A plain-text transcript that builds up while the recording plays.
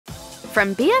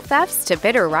From BFFs to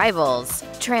bitter rivals,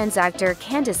 trans actor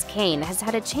Candis Cayne has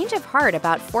had a change of heart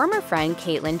about former friend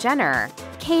Caitlyn Jenner.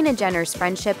 Cayne and Jenner's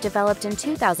friendship developed in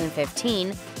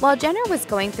 2015 while Jenner was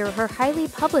going through her highly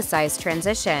publicized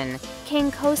transition.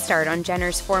 Cayne co-starred on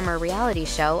Jenner's former reality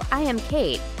show, I Am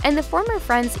Kate, and the former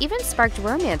friends even sparked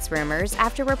romance rumors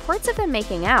after reports of them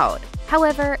making out.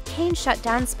 However, Cayne shut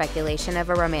down speculation of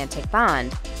a romantic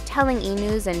bond, telling E!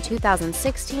 News in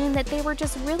 2016 that they were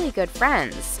just really good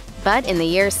friends. But in the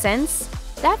years since,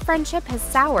 that friendship has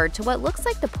soured to what looks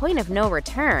like the point of no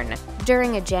return.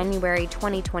 During a January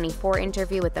 2024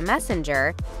 interview with The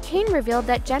Messenger, Cayne revealed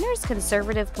that Jenner's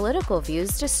conservative political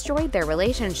views destroyed their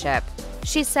relationship.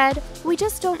 She said, "We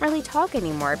just don't really talk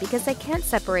anymore because I can't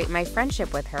separate my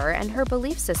friendship with her and her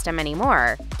belief system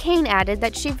anymore." Cayne added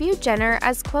that she viewed Jenner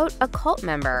as, quote, a cult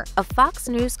member, a Fox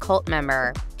News cult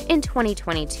member. In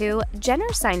 2022,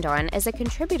 Jenner signed on as a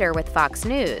contributor with Fox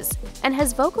News and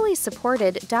has vocally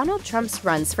supported Donald Trump's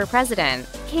runs for president.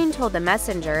 Cayne told The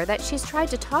Messenger that she's tried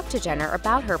to talk to Jenner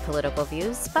about her political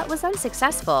views but was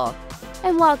unsuccessful.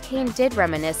 And while Cayne did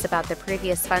reminisce about the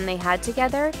previous fun they had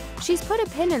together, she's put a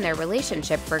pin in their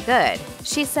relationship for good.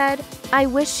 She said, "I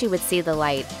wish she would see the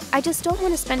light. I just don't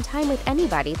want to spend time with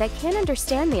anybody that can't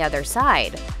understand the other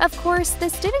side." Of course,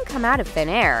 this didn't come out of thin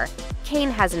air.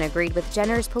 Cayne hasn't agreed with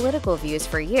Jenner's political views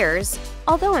for years,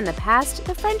 although in the past,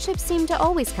 the friendship seemed to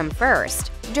always come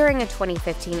first. During a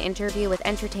 2015 interview with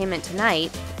Entertainment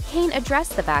Tonight, Cayne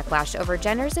addressed the backlash over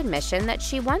Jenner's admission that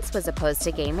she once was opposed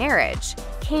to gay marriage.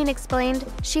 Cayne explained,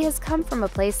 "She has come from a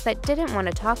place that didn't want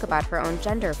to talk about her own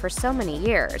gender for so many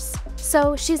years.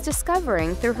 So she's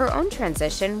discovering through her own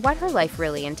transition what her life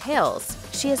really entails.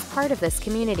 She is part of this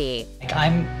community."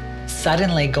 I'm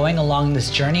suddenly going along this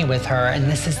journey with her,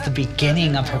 and this is the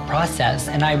beginning of her process,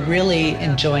 and I'm really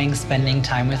enjoying spending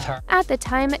time with her. At the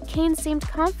time, Cayne seemed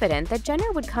confident that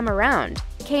Jenner would come around.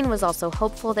 Cayne was also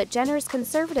hopeful that Jenner's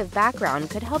conservative background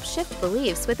could help shift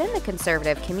beliefs within the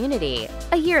conservative community.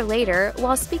 A year later,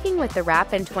 while speaking with The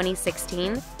Wrap in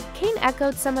 2016, Cayne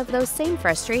echoed some of those same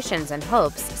frustrations and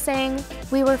hopes, saying,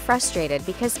 "We were frustrated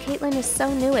because Caitlyn is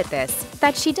so new at this,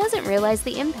 that she doesn't realize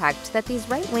the impact that these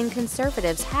right-wing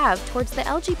conservatives have towards the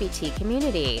LGBT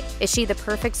community. Is she the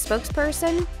perfect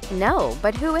spokesperson? No,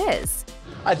 but who is?"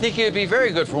 I think it would be very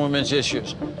good for women's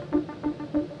issues.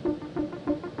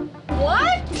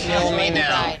 Tell me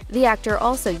now. The actor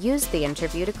also used the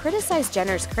interview to criticize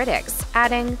Jenner's critics,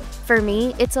 adding, "For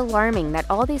me, it's alarming that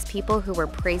all these people who were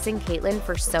praising Caitlyn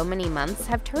for so many months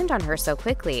have turned on her so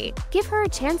quickly. Give her a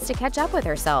chance to catch up with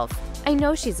herself. I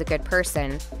know she's a good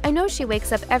person. I know she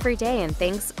wakes up every day and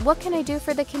thinks, what can I do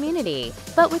for the community?"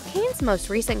 But with Cayne's most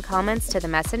recent comments to The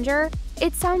Messenger,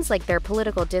 it sounds like their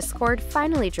political discord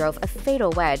finally drove a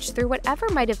fatal wedge through whatever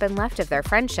might have been left of their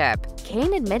friendship.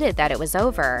 Cayne admitted that it was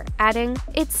over, adding,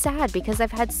 "It's sad because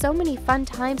I've had so many fun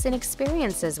times and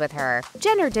experiences with her."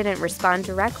 Jenner didn't respond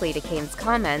directly to Cayne's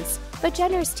comments, but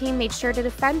Jenner's team made sure to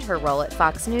defend her role at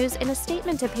Fox News in a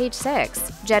statement to Page 6.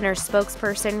 Jenner's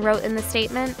spokesperson wrote in the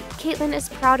statement, "Caitlyn is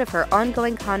proud of her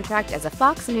ongoing contract as a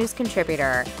Fox News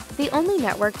contributor, the only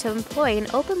network to employ an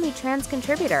openly trans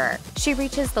contributor. She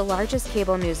reaches the largest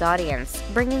cable news audience,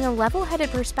 bringing a level-headed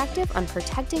perspective on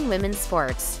protecting women's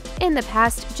sports." In the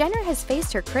past, Jenner has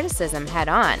faced her criticism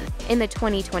head-on. In the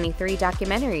 2023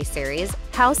 documentary series,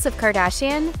 House of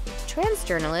Kardashian, trans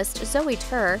journalist Zoe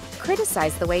Tur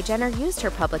criticized the way Jenner used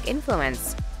her public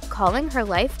influence, calling her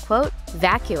life, quote,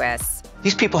 vacuous.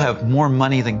 "These people have more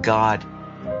money than God.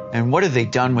 And what have they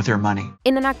done with their money?"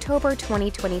 In an October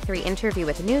 2023 interview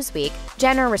with Newsweek,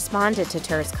 Jenner responded to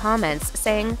Tur's comments,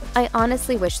 saying, "I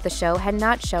honestly wish the show had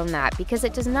not shown that because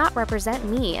it does not represent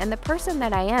me and the person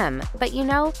that I am. But you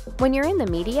know, when you're in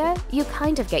the media, you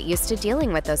kind of get used to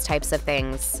dealing with those types of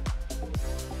things."